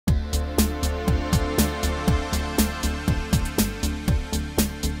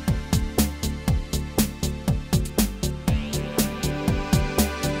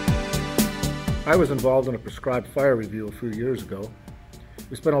I was involved in a prescribed fire review a few years ago.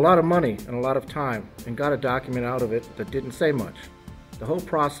 We spent a lot of money and a lot of time and got a document out of it that didn't say much. The whole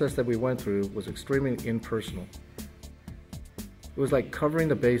process that we went through was extremely impersonal. It was like covering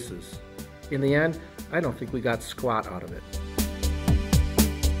the bases. In the end, I don't think we got squat out of it.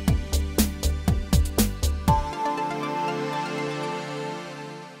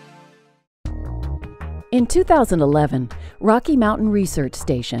 In 2011, Rocky Mountain Research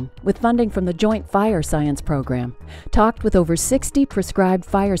Station, with funding from the Joint Fire Science Program, talked with over 60 prescribed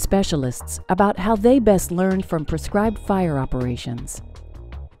fire specialists about how they best learned from prescribed fire operations.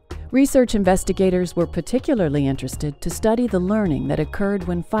 Research investigators were particularly interested to study the learning that occurred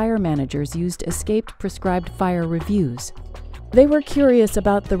when fire managers used escaped prescribed fire reviews. They were curious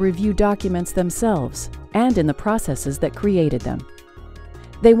about the review documents themselves and in the processes that created them.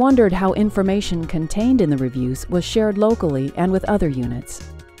 They wondered how information contained in the reviews was shared locally and with other units.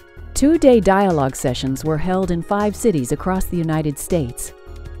 2-day dialogue sessions were held in 5 cities across the United States.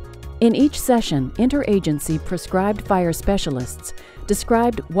 In each session, interagency prescribed fire specialists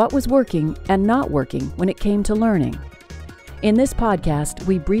described what was working and not working when it came to learning. In this podcast,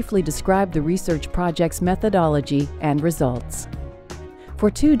 we briefly describe the research project's methodology and results. For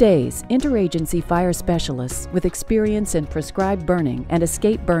 2 days, interagency fire specialists with experience in prescribed burning and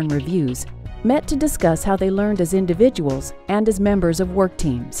escape burn reviews met to discuss how they learned as individuals and as members of work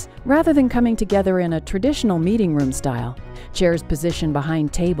teams. Rather than coming together in a traditional meeting room style, chairs positioned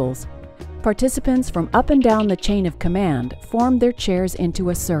behind tables, participants from up and down the chain of command formed their chairs into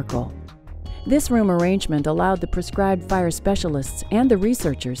a circle. This room arrangement allowed the prescribed fire specialists and the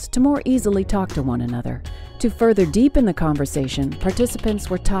researchers to more easily talk to one another. To further deepen the conversation, participants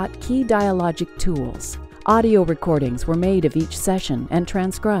were taught key dialogic tools. Audio recordings were made of each session and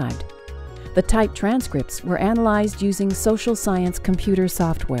transcribed. The typed transcripts were analyzed using social science computer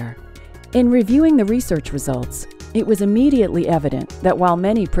software. In reviewing the research results, it was immediately evident that while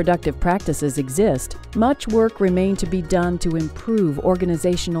many productive practices exist, much work remained to be done to improve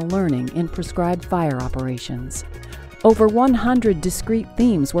organizational learning in prescribed fire operations. Over 100 discrete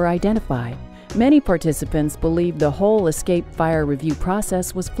themes were identified. Many participants believed the whole escape fire review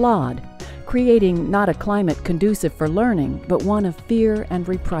process was flawed, creating not a climate conducive for learning, but one of fear and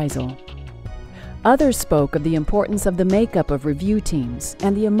reprisal. Others spoke of the importance of the makeup of review teams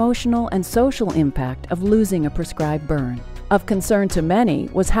and the emotional and social impact of losing a prescribed burn. Of concern to many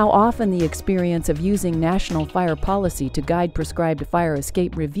was how often the experience of using national fire policy to guide prescribed fire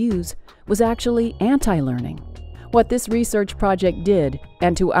escape reviews was actually anti-learning. What this research project did,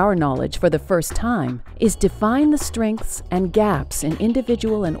 and to our knowledge for the first time, is define the strengths and gaps in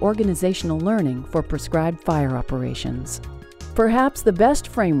individual and organizational learning for prescribed fire operations. Perhaps the best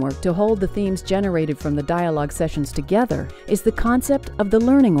framework to hold the themes generated from the dialogue sessions together is the concept of the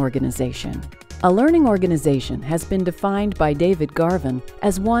learning organization. A learning organization has been defined by David Garvin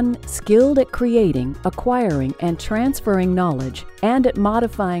as one skilled at creating, acquiring, and transferring knowledge, and at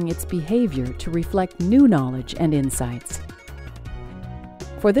modifying its behavior to reflect new knowledge and insights.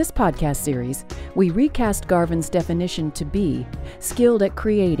 For this podcast series, we recast Garvin's definition to be skilled at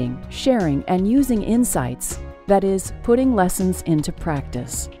creating, sharing, and using insights, that is, putting lessons into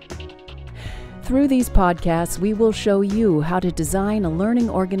practice. Through these podcasts, we will show you how to design a learning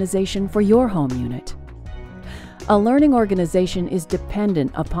organization for your home unit. A learning organization is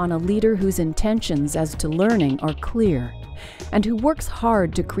dependent upon a leader whose intentions as to learning are clear, and who works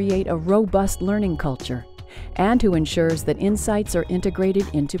hard to create a robust learning culture, and who ensures that insights are integrated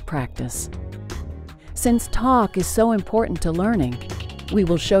into practice. Since talk is so important to learning, we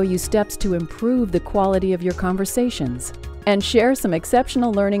will show you steps to improve the quality of your conversations and share some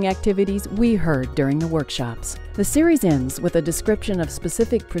exceptional learning activities we heard during the workshops. The series ends with a description of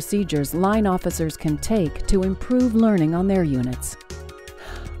specific procedures line officers can take to improve learning on their units.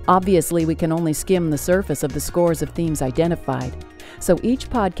 Obviously, we can only skim the surface of the scores of themes identified, so each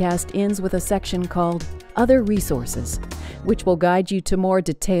podcast ends with a section called Other Resources, which will guide you to more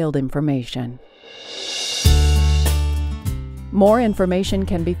detailed information. More information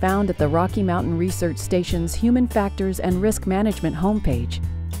can be found at the Rocky Mountain Research Station's Human Factors and Risk Management homepage,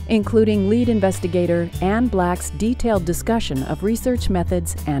 including lead investigator Ann Black's detailed discussion of research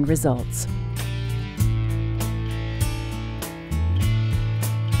methods and results.